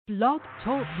Blog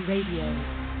Talk Radio.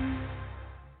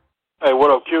 Hey,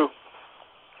 what up, Q?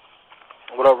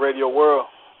 What up, Radio World?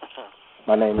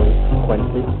 My name is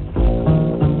Quincy.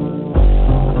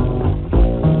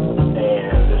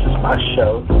 And this is my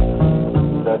show,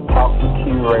 the Talk to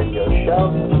Q Radio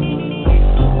Show.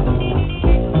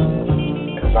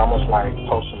 It's almost like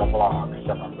posting a blog,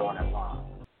 except I'm doing it live.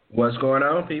 What's going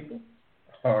on, people?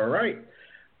 All right.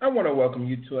 I want to welcome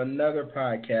you to another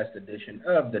podcast edition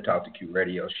of the Talk to Q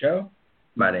Radio Show.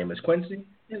 My name is Quincy,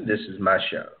 and this is my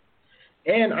show.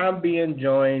 And I'm being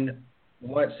joined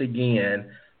once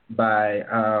again by,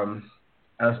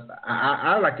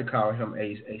 I like to call him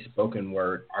a spoken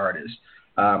word artist.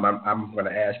 I'm going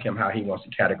to ask him how he wants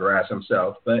to categorize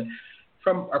himself. But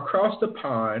from across the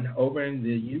pond over in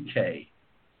the UK,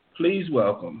 please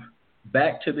welcome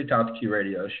back to the Talk to Q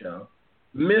Radio Show,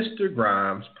 Mr.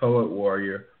 Grimes, Poet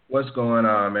Warrior. What's going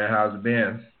on, man? How's it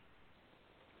been?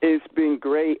 It's been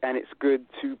great, and it's good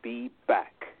to be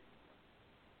back.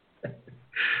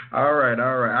 All right.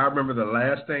 I remember the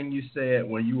last thing you said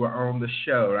when you were on the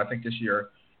show. I think it's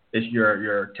your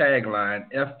tagline: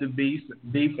 "F the beef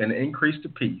and increase the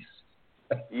peace."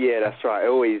 Yeah, that's right. I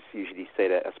always usually say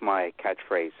that. That's my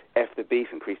catchphrase: "F the beef,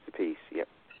 increase the peace." Yep.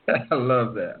 I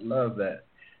love that.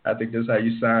 I think that's how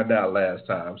you signed out last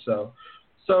time.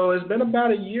 So it's been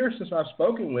about a year since I've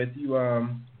spoken with you.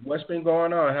 What's been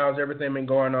going on? How's everything been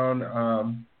going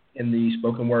on in the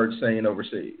spoken word scene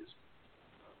overseas?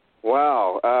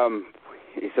 Wow.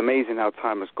 It's amazing how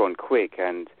time has gone quick.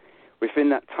 And within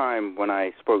that time when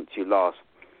I spoke to you last,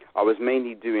 I was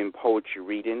mainly doing poetry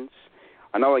readings.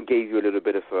 I know I gave you a little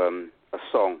bit of a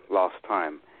song last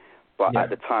time, but At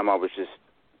the time I was just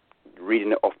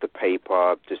reading it off the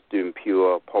paper, just doing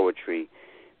pure poetry.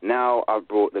 Now I've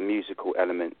brought the musical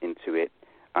element into it,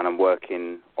 and I'm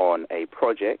working on a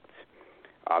project.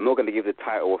 I'm not going to give the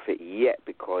title of it yet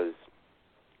because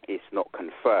it's not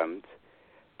confirmed,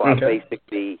 but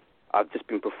Basically I've just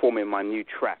been performing my new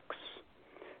tracks.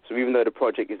 So even though the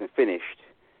project isn't finished,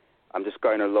 I'm just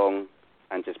going along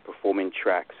and just performing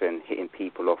tracks and hitting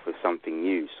people off with something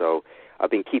new. So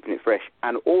I've been keeping it fresh.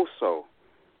 And also,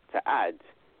 to add,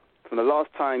 from the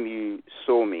last time you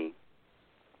saw me,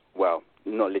 well,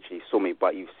 not literally saw me,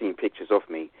 but you've seen pictures of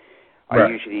me, I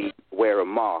usually wear a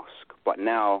mask, but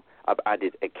now I've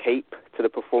added a cape to the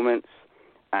performance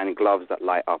and gloves that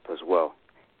light up as well,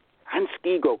 and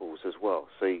ski goggles as well.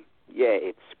 So, yeah,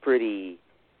 it's pretty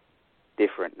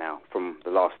different now from the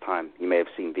last time you may have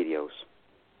seen videos.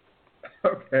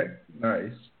 Okay,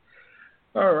 nice.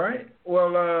 All right. Well,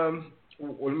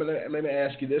 let me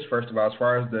ask you this first of all. As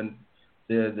far as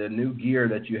the new gear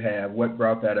that you have, what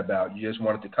brought that about? You just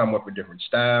wanted to come up with a different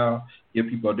style, give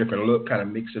people a different look, kind of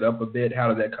mix it up a bit. How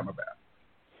did that come about?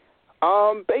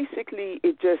 Basically,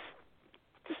 it just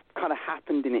kind of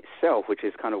happened in itself, which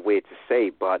is kind of weird to say,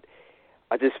 but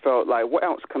I just felt like, what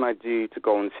else can I do to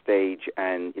go on stage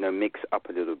and, mix up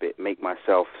a little bit, make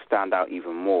myself stand out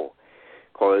even more?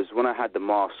 Because when I had the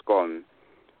mask on,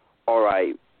 all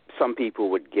right, some people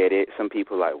would get it, some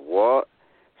people like, what?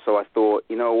 So I thought,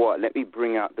 you know what, let me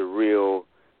bring out the real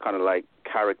kind of like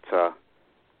character,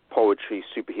 poetry,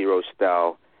 superhero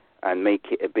style, and make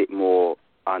it a bit more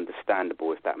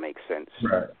understandable, if that makes sense.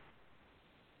 Right.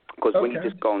 Because when you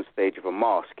just go on stage with a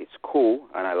mask, it's cool,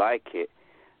 and I like it,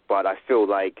 but I feel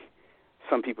like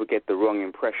some people get the wrong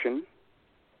impression.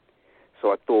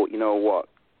 So I thought, you know what,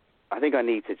 I think I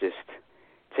need to just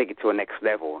take it to a next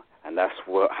level, and that's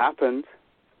what happened.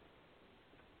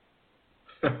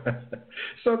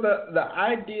 So the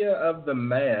idea of the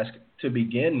mask to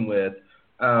begin with,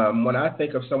 when I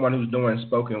think of someone who's doing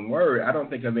spoken word, I don't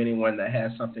think of anyone that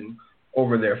has something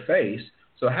over their face.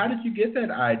 So how did you get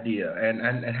that idea,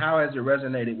 and how has it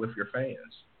resonated with your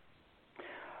fans?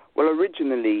 Well,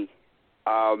 originally,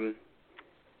 I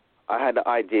had the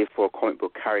idea for a comic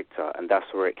book character, and that's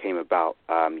where it came about.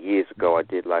 Years ago, I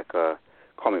did like a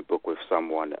comic book with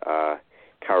someone,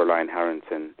 Caroline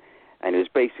Harrington, and it was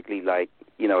basically like,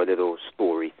 a little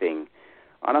story thing.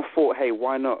 And I thought, hey,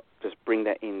 why not just bring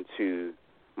that into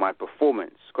my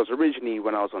performance? Because originally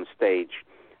when I was on stage,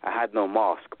 I had no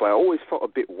mask, but I always felt a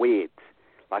bit weird.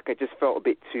 Like I just felt a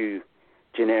bit too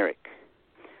generic.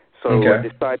 So I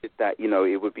decided that,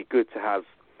 it would be good to have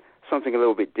something a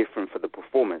little bit different for the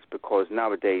performance, because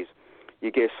nowadays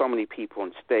you get so many people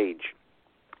on stage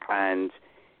and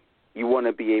you want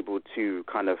to be able to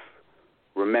kind of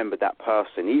remember that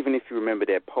person, even if you remember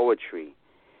their poetry.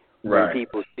 When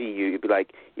people see you, you'd be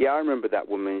like, yeah, I remember that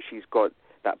woman, she's got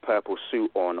that purple suit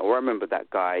on, or I remember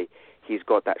that guy, he's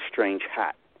got that strange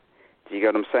hat. Do you get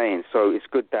what I'm saying? So it's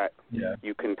good that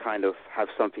you can kind of have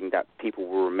something that people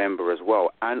will remember as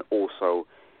well, and also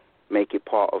make it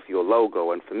part of your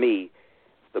logo. And for me,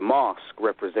 the mask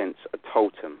represents a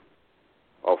totem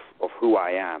of who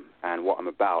I am and what I'm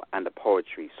about and the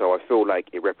poetry. So I feel like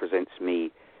it represents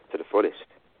me to the fullest,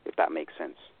 if that makes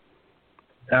sense.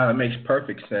 It makes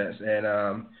perfect sense, and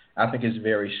I think it's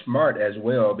very smart as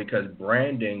well, because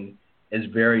branding is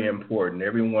very important.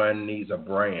 Everyone needs a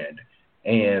brand,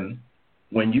 and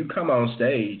when you come on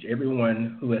stage,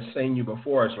 everyone who has seen you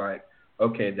before is like,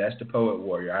 okay, that's the Poet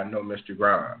Warrior. I know Mr.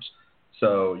 Grimes.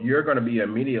 So you're going to be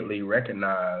immediately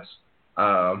recognized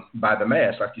by the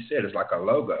mask. Like you said, it's like a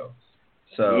logo.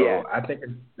 So yeah. I think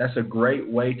that's a great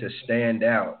way to stand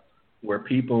out, where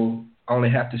people only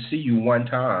have to see you one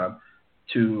time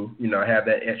to, have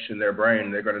that etched in their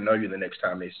brain. They're going to know you the next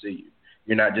time they see you.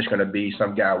 You're not just going to be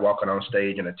some guy walking on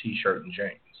stage in a T-shirt and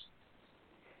jeans.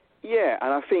 Yeah,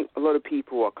 and I think a lot of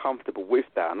people are comfortable with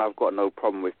that, and I've got no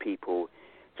problem with people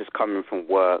just coming from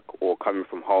work or coming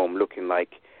from home looking like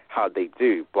how they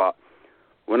do. But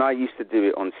when I used to do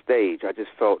it on stage, I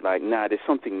just felt like, there's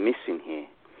something missing here.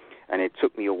 And it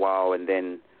took me a while, and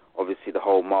then obviously the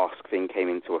whole mask thing came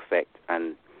into effect,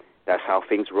 and that's how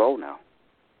things roll now.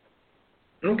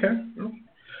 Okay.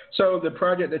 So the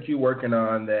project that you're working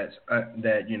on that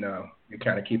you're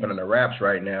kind of keeping on the wraps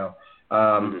right now,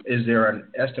 is there an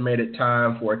estimated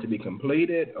time for it to be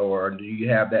completed, or do you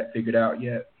have that figured out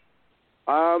yet?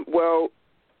 Well,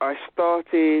 I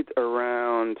started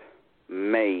around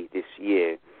May this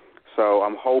year, so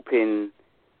I'm hoping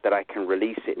that I can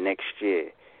release it next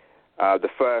year. The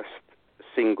first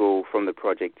single from the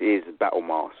project is Battle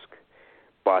Mask,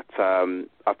 but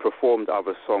I've performed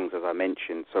other songs, as I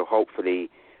mentioned, so hopefully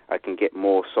I can get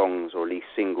more songs or at least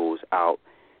singles out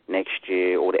next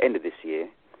year or the end of this year,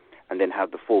 and then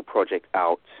have the full project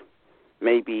out.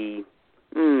 Maybe,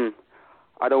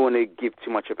 I don't want to give too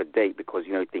much of a date because,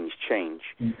 things change,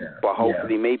 but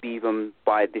hopefully maybe even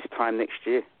by this time next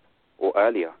year or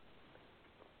earlier.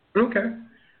 Okay.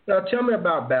 Now tell me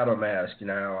about Battle Mask.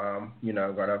 Now, I'm going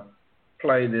to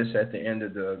play this at the end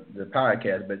of the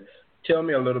podcast, but tell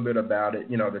me a little bit about it,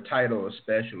 the title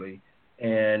especially,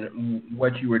 and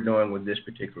what you were doing with this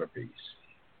particular piece.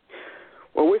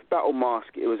 Well, with Battle Mask,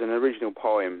 it was an original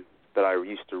poem that I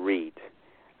used to read.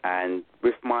 And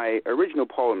with my original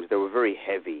poems, they were very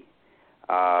heavy,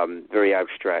 very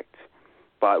abstract.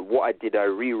 But what I did, I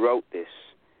rewrote this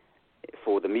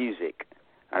for the music,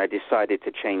 and I decided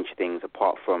to change things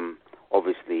apart from,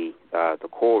 obviously, the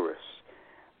chorus.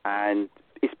 And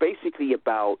it's basically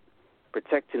about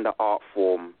protecting the art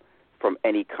form from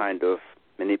any kind of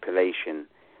manipulation,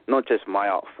 not just my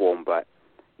art form, but,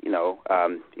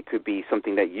 it could be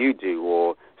something that you do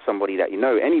or somebody that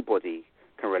anybody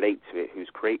can relate to it who's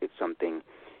created something,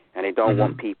 and they don't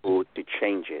want people to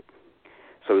change it.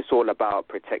 So it's all about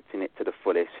protecting it to the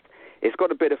fullest. It's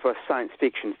got a bit of a science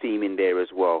fiction theme in there as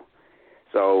well.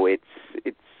 So it's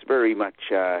very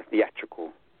much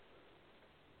theatrical.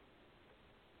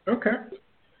 Okay.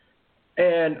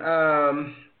 And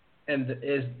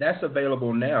that's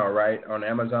available now, right, on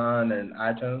Amazon and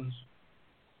iTunes?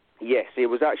 Yes, it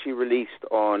was actually released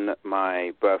on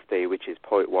my birthday, which is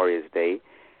Poet Warriors Day,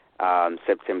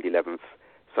 September 11th.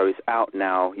 So it's out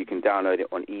now. You can download it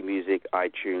on eMusic,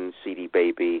 iTunes, CD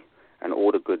Baby, and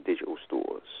all the good digital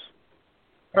stores.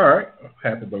 All right.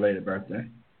 Happy belated birthday.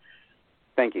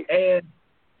 Thank you. And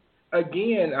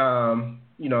again,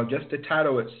 just the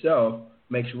title itself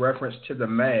makes reference to the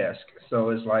mask.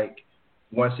 So it's like,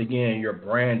 once again, you're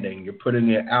branding, you're putting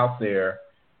it out there,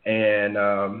 and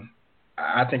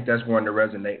I think that's going to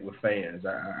resonate with fans.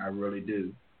 I really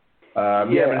do.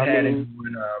 You haven't had anyone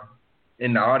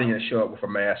in the audience show up with a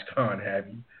mask on, have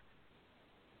you?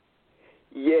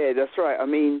 Yeah, that's right. I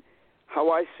mean, how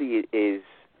I see it is,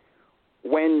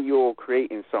 when you're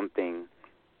creating something,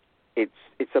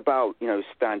 it's about,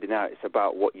 standing out. It's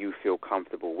about what you feel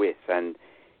comfortable with, and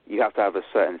you have to have a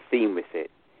certain theme with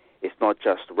it. It's not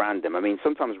just random. I mean,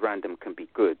 sometimes random can be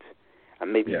good,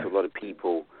 and maybe to a lot of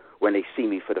people, when they see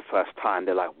me for the first time,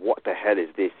 they're like, what the hell is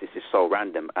this? This is so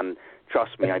random. And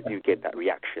trust me, I do get that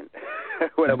reaction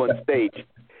when I'm on stage.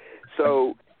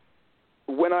 So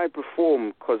when I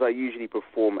perform, because I usually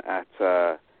perform at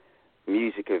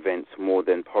music events more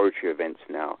than poetry events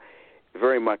now,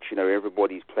 very much,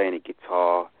 everybody's playing a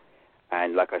guitar,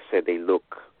 and like I said, they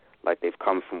look like they've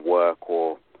come from work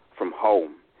or from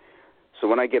home. So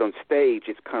when I get on stage,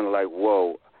 it's kind of like,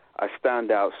 whoa, I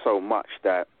stand out so much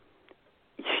that,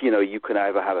 you can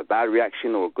either have a bad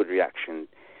reaction or a good reaction,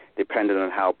 depending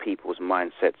on how people's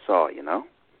mindsets are,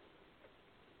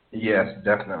 Yes,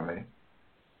 definitely.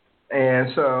 And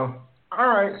so, all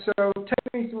right, so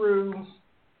take me through,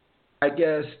 I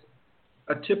guess,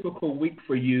 a typical week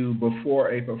for you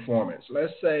before a performance?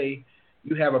 Let's say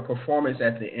you have a performance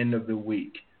at the end of the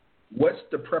week. What's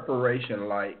the preparation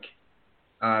like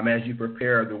as you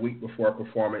prepare the week before a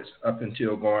performance up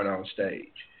until going on stage?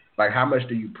 Like, how much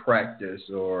do you practice,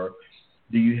 or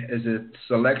is it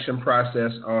selection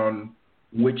process on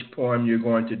which poem you're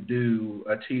going to do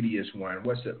a tedious one?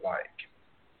 What's it like?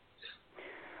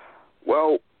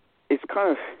 Well, it's kind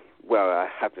of, I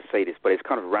have to say this, but it's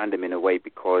kind of random in a way,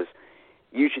 because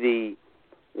usually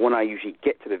when I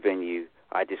get to the venue,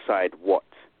 I decide what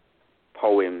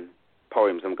poems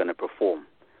I'm going to perform,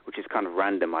 which is kind of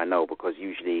random, I know, because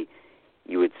usually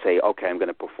you would say, okay, I'm going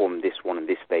to perform this one on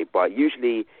this day, but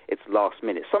usually it's last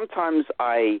minute. Sometimes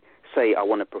I say I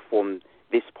want to perform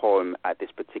this poem at this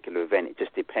particular event. It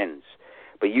just depends.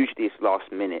 But usually it's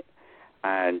last minute,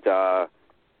 and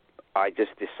I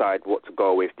just decide what to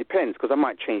go with. Depends, because I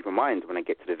might change my mind when I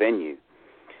get to the venue.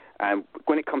 And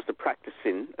when it comes to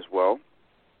practicing as well,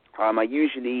 how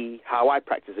I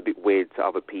practice a bit weird to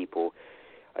other people.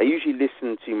 I usually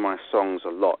listen to my songs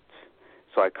a lot,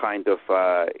 so I kind of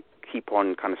keep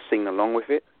on kind of singing along with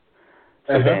it.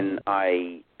 So then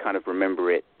I kind of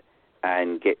remember it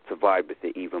and get to vibe with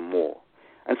it even more.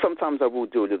 And sometimes I will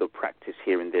do a little practice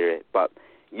here and there, but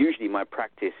usually my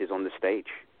practice is on the stage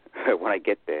when I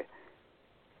get there.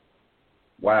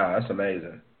 Wow, that's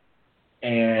amazing.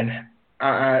 And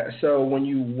so when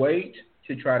you wait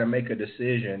to try to make a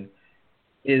decision,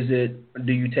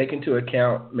 do you take into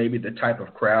account maybe the type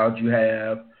of crowd you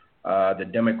have, the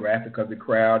demographic of the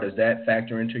crowd? Does that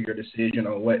factor into your decision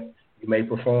on what you may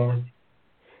perform?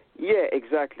 Yeah,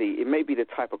 exactly. It may be the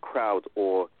type of crowd,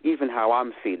 or even how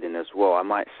I'm feeling as well. I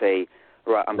might say,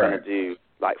 right, I'm going to do,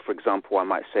 like, for example, I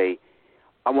might say,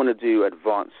 I want to do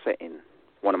Advanced Setting,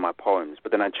 one of my poems,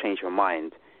 but then I change my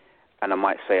mind, and I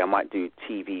might say I might do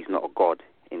TV's Not a God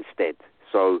instead.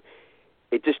 So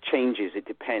it just changes. It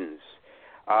depends.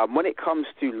 When it comes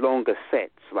to longer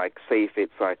sets, like say if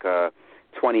it's like a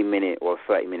 20-minute or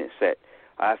a 30-minute set,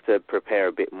 I have to prepare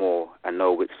a bit more and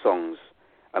know which songs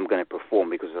I'm going to perform,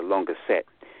 because it's a longer set.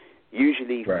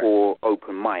 Usually for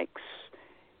open mics,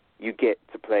 you get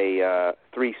to play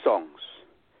 3 songs,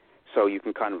 so you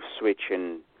can kind of switch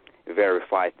and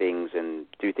verify things and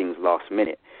do things last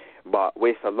minute. But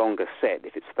with a longer set,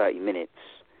 if it's 30 minutes,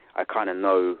 I kind of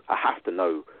know, I have to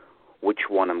know which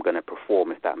one I'm going to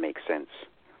perform, if that makes sense.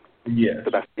 Yes. So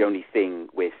that's the only thing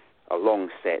with a long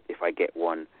set, if I get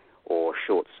one, or a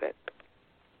short set.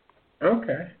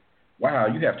 Okay. Wow,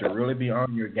 you have to really be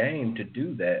on your game to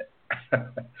do that.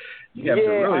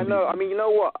 I know. I mean, you know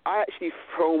what? I actually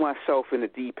throw myself in the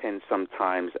deep end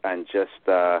sometimes and just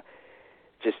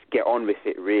get on with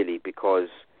it, really, because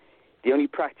the only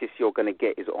practice you're going to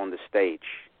get is on the stage.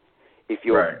 If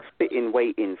you're sitting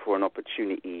waiting for an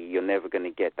opportunity, you're never going to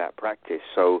get that practice.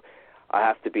 So I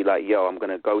have to be like, I'm going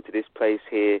to go to this place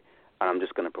here, and I'm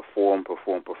just going to perform.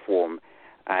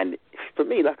 And for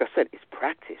me, like I said, it's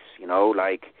practice,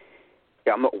 like,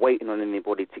 I'm not waiting on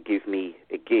anybody to give me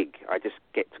a gig. I just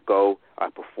get to go, I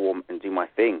perform, and do my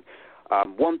thing.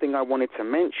 One thing I wanted to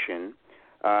mention,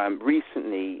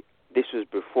 recently, this was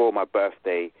before my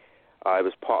birthday, I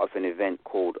was part of an event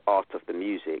called Art of the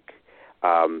Music,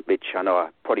 which I know I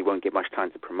probably won't get much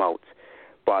time to promote.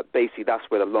 But basically, that's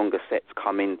where the longer sets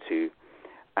come into.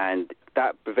 And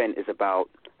that event is about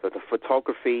the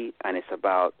photography, and it's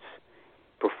about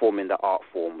performing the art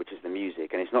form, which is the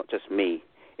music. And it's not just me,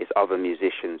 it's other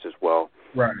musicians as well.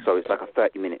 Right. So it's like a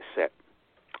 30-minute set.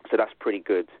 So that's pretty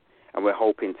good. And we're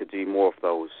hoping to do more of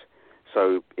those.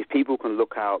 So if people can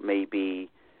look out maybe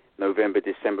November,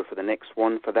 December for the next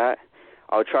one for that,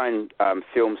 I'll try and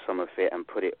film some of it and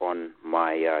put it on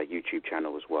my YouTube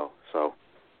channel as well, so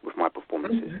with my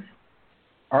performances. Okay.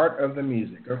 Art of the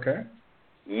Music, okay.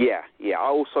 Yeah.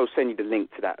 I'll also send you the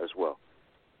link to that as well.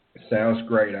 Sounds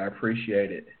great. I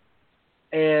appreciate it.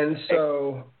 And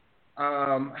so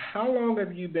how long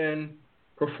have you been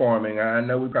performing? I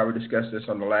know we probably discussed this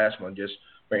on the last one, just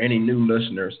for any new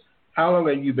listeners. How long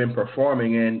have you been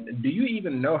performing, and do you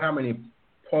even know how many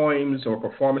poems or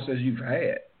performances you've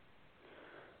had?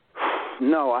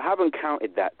 No, I haven't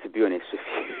counted that, to be honest with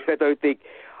you. I don't think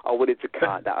I wanted to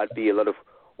count that. I'd be a lot of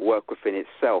work within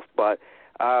itself. But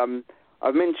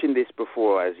I've mentioned this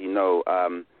before, as you know,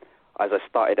 as I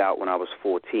started out when I was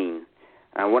 14.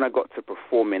 And when I got to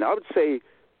performing, I would say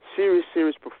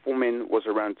serious performing was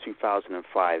around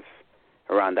 2005,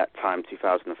 around that time,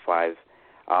 2005.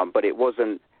 But it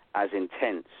wasn't as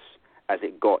intense as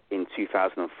it got in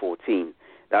 2014.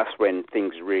 That's when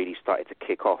things really started to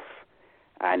kick off,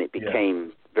 and it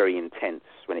became very intense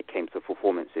when it came to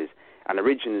performances. And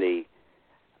originally,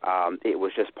 it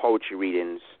was just poetry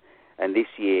readings, and this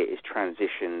year is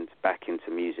transitioned back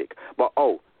into music. But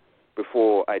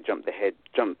before I jump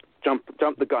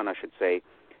the gun, I should say,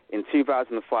 in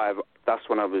 2005, that's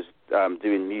when I was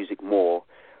doing music more,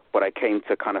 but I came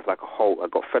to kind of like I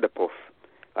got fed up of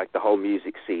like the whole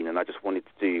music scene, and I just wanted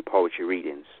to do poetry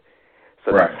readings.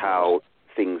 So Right. That's how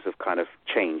things have kind of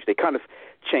changed. They kind of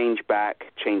change back.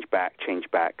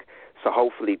 So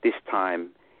hopefully this time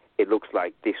it looks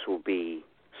like this will be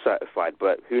certified,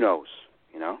 but who knows,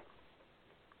 you know?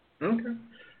 Okay.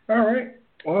 All right.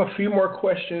 Well, a few more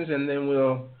questions, and then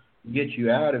we'll get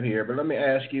you out of here. But let me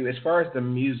ask you, as far as the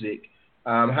music,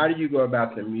 how do you go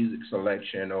about the music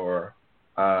selection or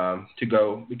to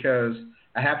go? Because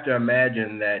I have to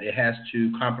imagine that it has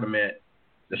to complement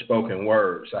the spoken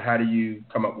word. So how do you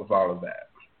come up with all of that?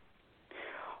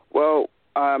 Well,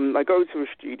 I go to a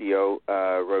studio,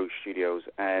 Rose Studios,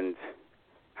 and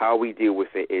how we deal with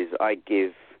it is I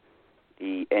give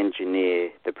the engineer,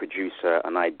 the producer,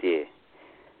 an idea.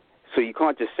 So you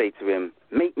can't just say to him,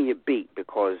 make me a beat,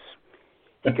 because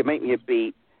he can make me a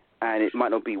beat and it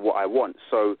might not be what I want.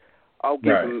 So I'll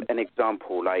give him an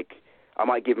example, like I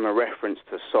might give him a reference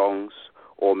to songs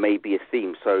or maybe a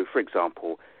theme. So, for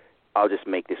example, I'll just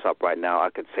make this up right now. I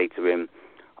could say to him,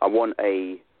 I want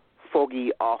a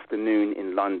foggy afternoon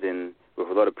in London with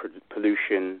a lot of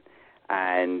pollution,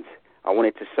 and I want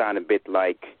it to sound a bit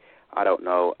like, I don't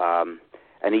know, an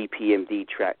EPMD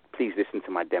track. Please listen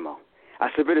to my demo.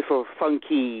 That's a bit of a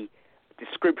funky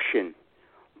description,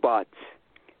 but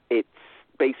it's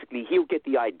basically he'll get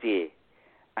the idea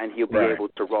and he'll be able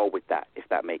to roll with that, if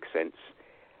that makes sense.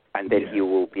 And then he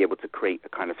will be able to create a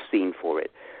kind of scene for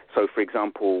it. So, for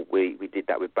example, we did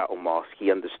that with Battle Mask.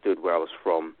 He understood where I was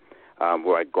from,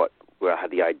 where I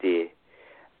had the idea,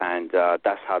 and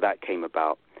that's how that came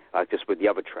about, just with the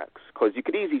other tracks. Because you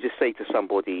could easily just say to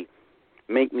somebody,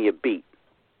 make me a beat,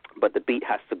 but the beat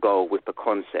has to go with the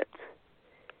concept.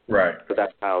 Right. So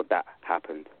that's how that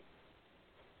happened.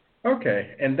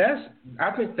 Okay, and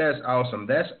I think that's awesome.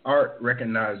 That's art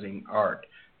recognizing art.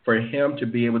 For him to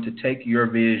be able to take your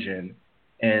vision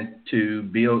and to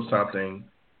build something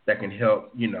that can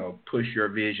help, push your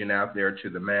vision out there to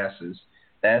the masses,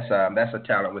 that's a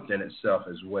talent within itself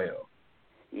as well.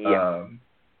 Yeah.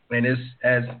 And it's,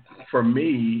 as for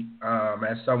me,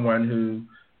 as someone who,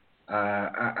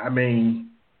 I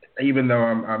mean, even though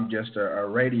I'm just a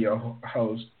radio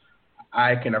host,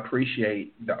 I can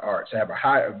appreciate the arts. I have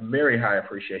a very high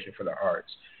appreciation for the arts,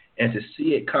 and to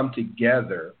see it come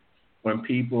together when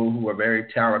people who are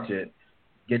very talented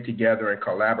get together and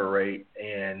collaborate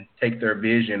and take their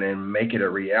vision and make it a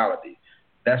reality,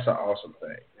 that's an awesome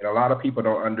thing. And a lot of people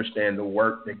don't understand the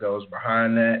work that goes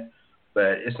behind that,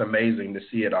 but it's amazing to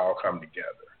see it all come together.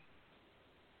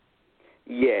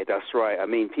 Yeah, that's right. I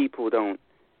mean,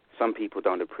 some people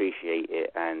don't appreciate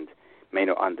it and may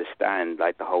not understand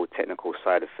like the whole technical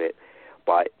side of it,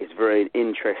 but it's very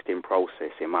interesting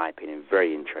process, in my opinion,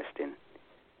 very interesting.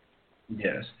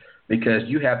 Yes, because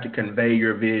you have to convey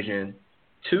your vision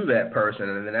to that person,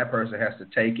 and then that person has to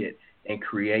take it and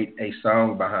create a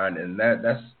song behind it. And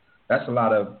that's a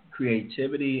lot of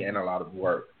creativity and a lot of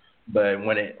work. But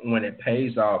when it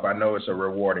pays off, I know it's a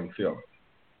rewarding feeling.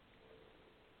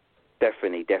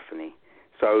 Definitely.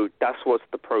 So that's what's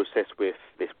the process with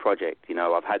this project.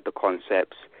 I've had the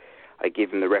concepts, I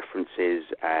give them the references,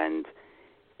 and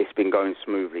it's been going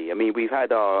smoothly. I mean, we've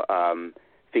had our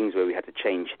things where we had to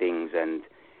change things and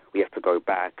we have to go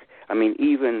back. I mean,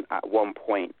 even at one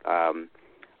point,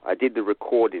 I did the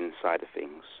recording side of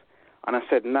things, and I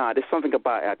said, there's something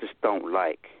about it I just don't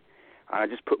like. And I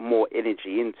just put more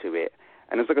energy into it,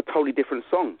 and it's like a totally different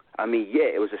song. I mean,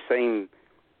 it was the same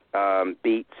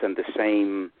beats and the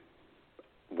same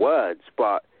words,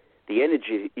 but the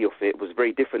energy of it was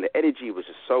very different. The energy was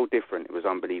just so different. It was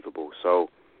unbelievable. So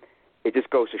it just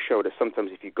goes to show that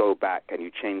sometimes if you go back and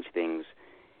you change things,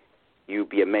 you'll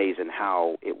be amazed at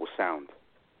how it will sound.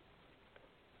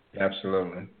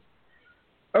 Absolutely.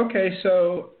 Okay,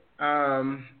 so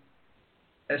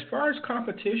as far as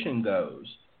competition goes,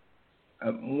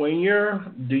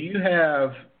 do you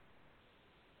have,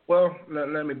 well,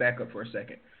 let me back up for a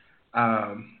second.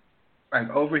 Like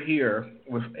over here,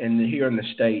 here in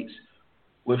the States,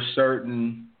 with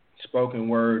certain spoken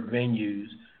word venues,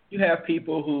 you have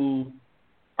people who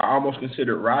are almost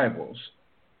considered rivals.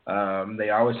 They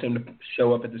always seem to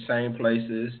show up at the same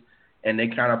places, and they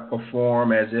kind of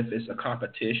perform as if it's a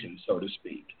competition, so to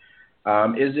speak.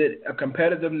 Is it a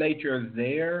competitive nature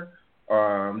there?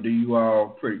 Do you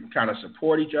all kind of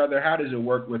support each other? How does it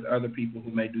work with other people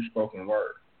who may do spoken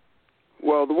word?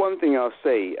 Well, the one thing I'll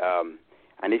say,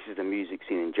 and this is the music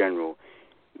scene in general,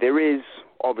 there is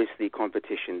obviously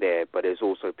competition there, but there's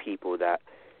also people that,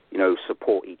 you know,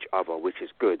 support each other, which is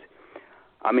good.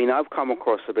 I mean, I've come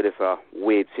across a bit of a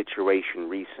weird situation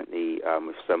recently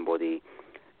with somebody.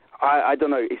 I don't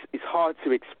know, it's hard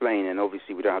to explain, and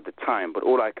obviously we don't have the time, but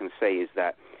all I can say is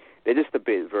that they're just a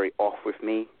bit very off with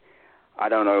me. I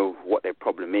don't know what their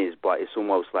problem is, but it's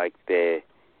almost like they're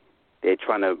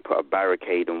trying to put a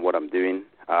barricade on what I'm doing,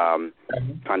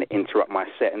 trying to interrupt my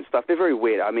set and stuff. They're very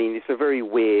weird. I mean, it's a very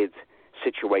weird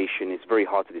situation. It's very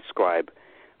hard to describe.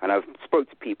 And I've spoke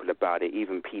to people about it,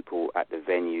 even people at the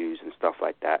venues and stuff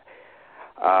like that.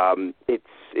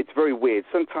 It's very weird.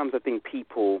 Sometimes I think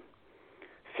people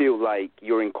feel like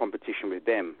you're in competition with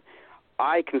them.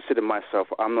 I consider myself,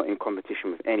 I'm not in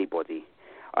competition with anybody.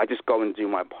 I just go and do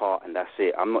my part, and that's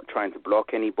it. I'm not trying to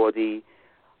block anybody.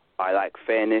 I like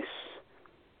fairness.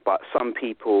 But some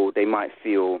people, they might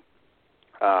feel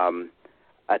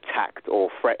attacked or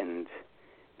threatened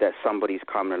that somebody's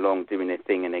coming along doing their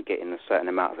thing and they're getting a certain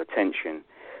amount of attention.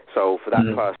 So for that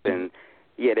person,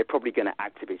 yeah, they're probably going to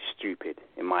act a bit stupid,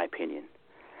 in my opinion.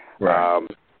 Right.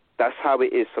 That's how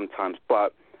it is sometimes.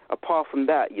 But apart from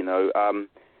that, you know,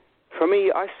 for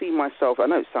me, I see myself, I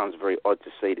know it sounds very odd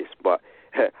to say this, but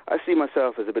I see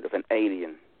myself as a bit of an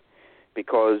alien,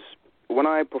 because when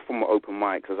I perform at open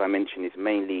mics, as I mentioned, it's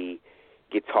mainly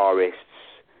guitarists,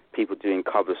 people doing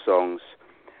cover songs.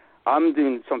 I'm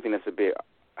doing something that's a bit,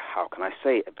 how can I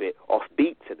say it, a bit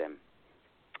offbeat to them.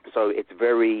 So it's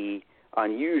very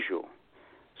unusual.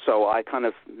 So I kind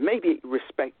of maybe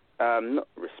not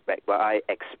respect, but I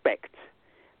expect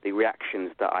the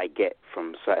reactions that I get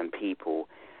from certain people,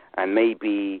 and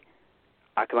maybe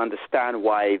I can understand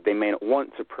why they may not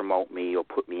want to promote me or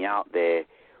put me out there.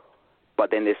 But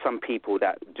then there's some people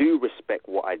that do respect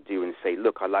what I do and say,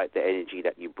 look, I like the energy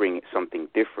that you bring, it's something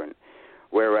different.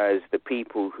 Whereas the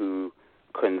people who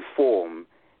conform,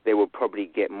 they will probably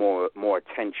get more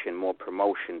attention, more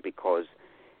promotion, because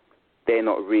they're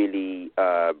not really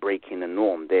breaking the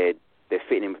norm. They're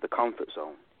fitting in with the comfort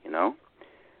zone, you know?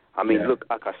 I mean, look,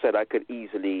 like I said, I could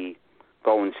easily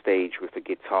go on stage with a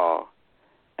guitar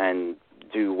and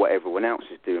do what everyone else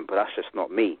is doing, but that's just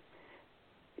not me,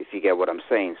 if you get what I'm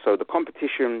saying. So the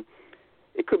competition,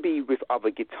 it could be with other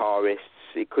guitarists,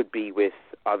 it could be with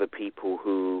other people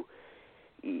who,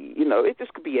 you know, it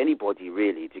just could be anybody,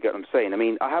 really. Do you get what I'm saying? I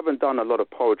mean, I haven't done a lot of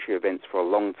poetry events for a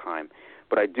long time,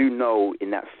 but I do know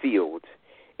in that field,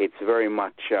 it's very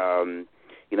much,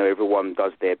 you know, everyone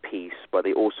does their piece, but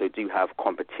they also do have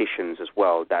competitions as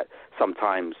well that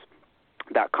sometimes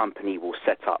that company will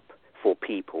set up for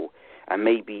people, and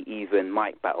maybe even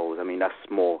mic battles. I mean, that's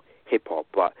more hip-hop,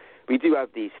 but we do have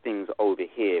these things over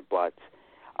here, but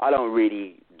I don't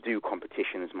really do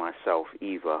competitions myself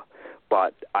either.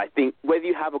 But I think whether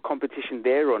you have a competition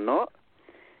there or not,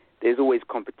 there's always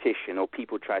competition, or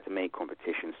people try to make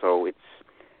competition, so it's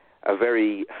a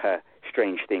very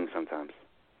strange thing sometimes.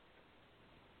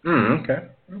 Okay.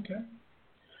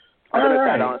 I don't know if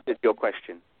that answered your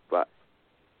question, but...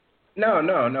 No,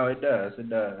 it does.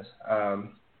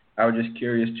 I was just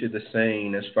curious to the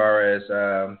scene as far as,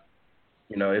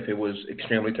 you know, if it was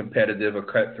extremely competitive or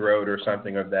cutthroat or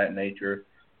something of that nature.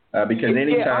 Because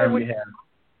anytime we have...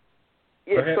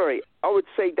 Yeah, sorry. I would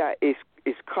say that it's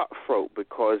cutthroat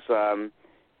because I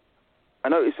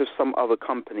noticed with some other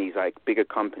companies, like bigger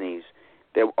companies,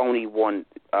 they only want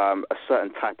a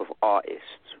certain type of artist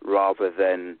rather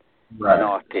than an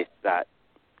artist that,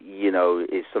 you know,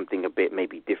 is something a bit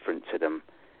maybe different to them.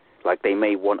 Like they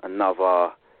may want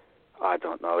another, I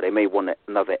don't know, they may want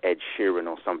another Ed Sheeran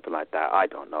or something like that. I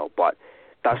don't know, but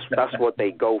that's what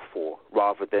they go for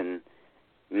rather than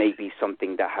maybe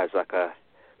something that has like a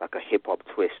hip hop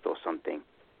twist or something.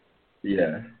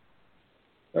 Yeah.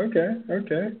 Okay.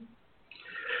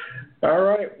 All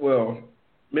right. Well,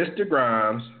 Mr.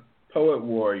 Grimes, Poet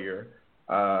Warrior,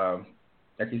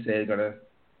 like you said,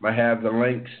 might have the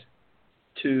links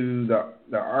to the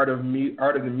Art of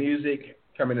the Music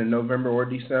coming in November or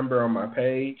December on my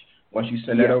page. Once you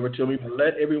send that over to me,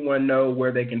 let everyone know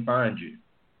where they can find you.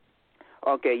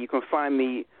 Okay, you can find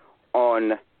me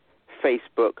on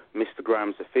Facebook, Mr.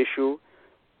 Grimes Official.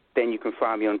 Then you can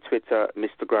find me on Twitter,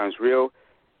 Mr. Grimes Real.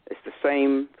 It's the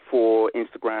same for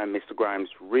Instagram, Mr. Grimes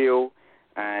Real.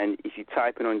 And if you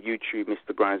type in on YouTube,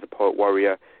 Mr. Grimes the Poet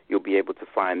Warrior, you'll be able to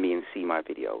find me and see my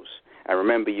videos. And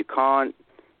remember, you can't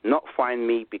not find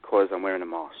me because I'm wearing a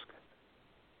mask.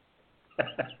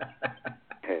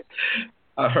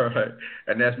 All right.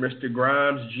 And that's Mr.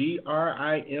 Grimes,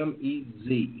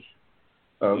 Grimez.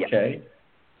 Okay. Yep.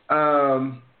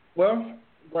 Well, I'm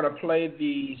going to play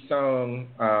the song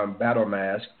Battle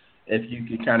Mask. If you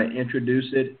could kind of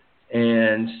introduce it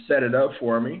and set it up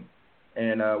for me.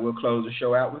 and we'll close the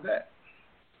show out with that.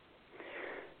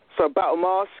 So Battle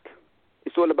Mask,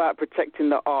 it's all about protecting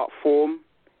the art form.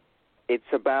 It's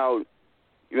about,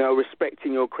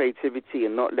 respecting your creativity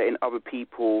and not letting other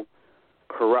people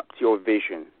corrupt your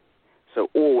vision. So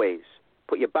always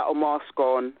put your battle mask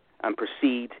on and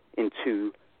proceed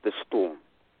into the storm.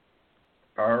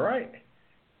 All right.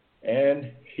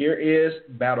 And here is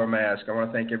Battle Mask. I want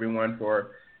to thank everyone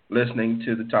for listening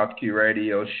to the Talk to Q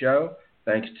Radio show.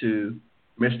 Thanks to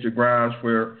Mr. Grimes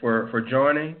for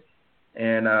joining.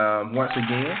 And once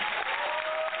again,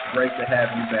 great to have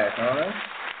you back on.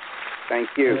 Thank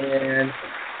you. And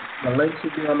the links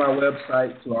will be on my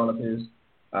website to all of his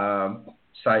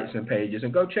sites and pages.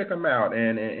 And go check them out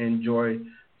and enjoy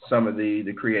some of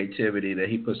the creativity that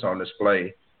he puts on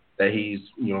display that he's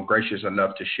gracious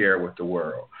enough to share with the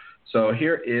world. So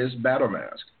here is Battle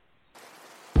Mask.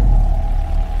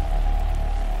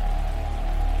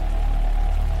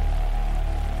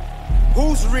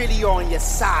 Who's really on your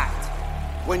side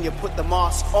when you put the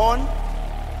mask on?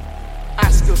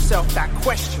 Ask yourself that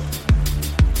question.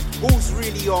 Who's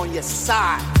really on your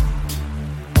side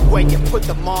when you put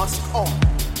the mask on?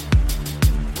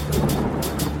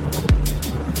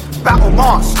 Battle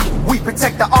mask, we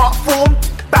protect the art form.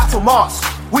 Battle mask,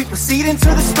 we proceed into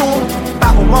the storm.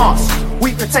 Battle mask,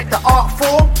 we protect the art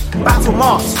form. Battle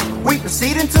mask, we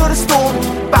proceed into the storm.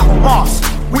 Battle mask,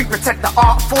 we protect the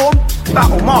art form.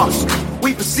 Battle mask,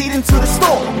 we proceed into the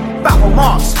storm. Battle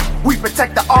mask, we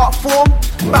protect the art form.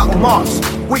 Battle mask,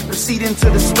 we proceed into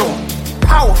the storm.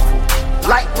 Powerful,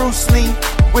 like Bruce Lee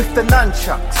with the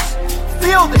nunchucks.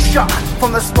 Feel the shock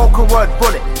from the spoken word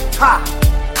bullet. Ha!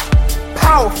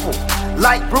 Powerful,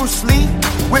 like Bruce Lee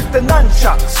with the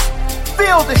nunchucks.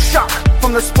 Feel the shock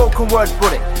from the spoken word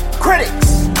bullet.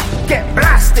 Critics get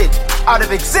blasted out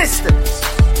of existence.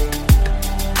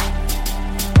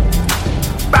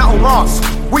 Battle mask,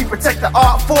 we protect the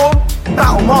art form.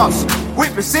 Battle mask, we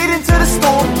proceed into the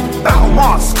storm. Battle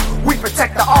mask, we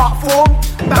protect the art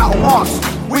form. Battle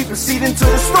mask, we proceed into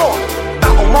the storm.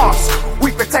 Battle mask,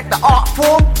 we protect the art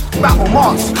form. Battle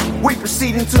mask, we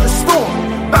proceed into the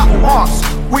storm. Battle mask,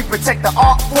 we protect the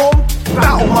art form.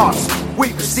 Battle mask,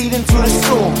 we proceed into the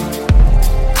storm.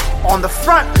 On the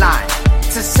front line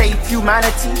to save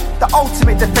humanity, the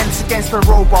ultimate defense against the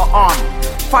robot army.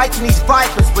 Fighting these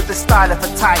vipers with the style of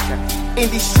a tiger. In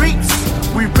these streets,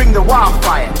 we bring the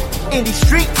wildfire. In these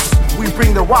streets, we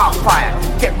bring the wildfire.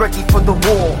 Get ready for the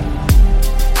war.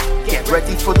 Get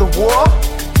ready for the war.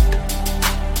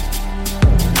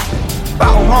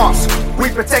 Battle mask, we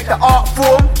protect the art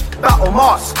form. Battle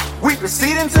mask, we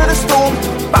proceed into the storm.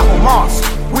 Battle mask,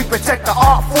 we protect the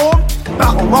art form.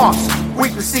 Battle mask, we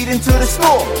proceed into the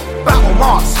storm. Battle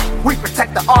mask, we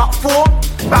protect the art form.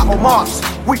 Battle mask,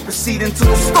 we proceed into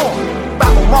the storm.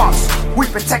 Battle mask, we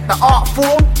protect the art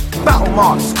form. Battle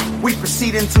mask, we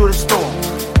proceed into the storm.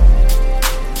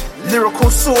 Lyrical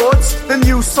swords, the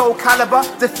new Soul Calibur,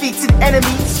 defeated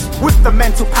enemies with the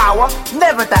mental power,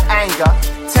 never the anger.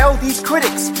 Tell these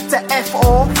critics to F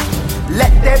off.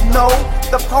 Let them know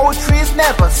the poetry is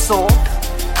never soft.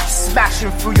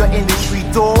 Smashing through your industry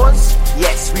doors.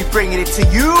 Yes, we bringing it to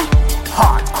you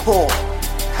hardcore.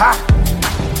 Ha!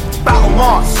 Battle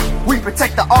mask, we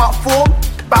protect the art form.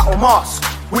 Battle mask,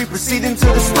 we proceed into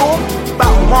the storm.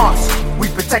 Battle mask, we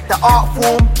protect the art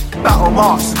form. Battle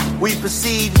mask, we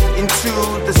proceed into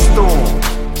the storm.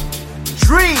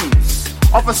 Dreams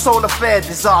of a solar flare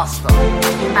disaster.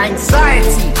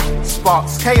 Anxiety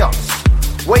sparks chaos.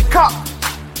 Wake up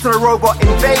to the robot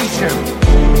invasion.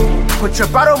 Put your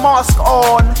battle mask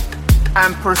on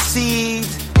and proceed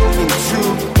into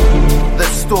the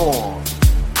storm.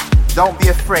 Don't be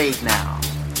afraid now.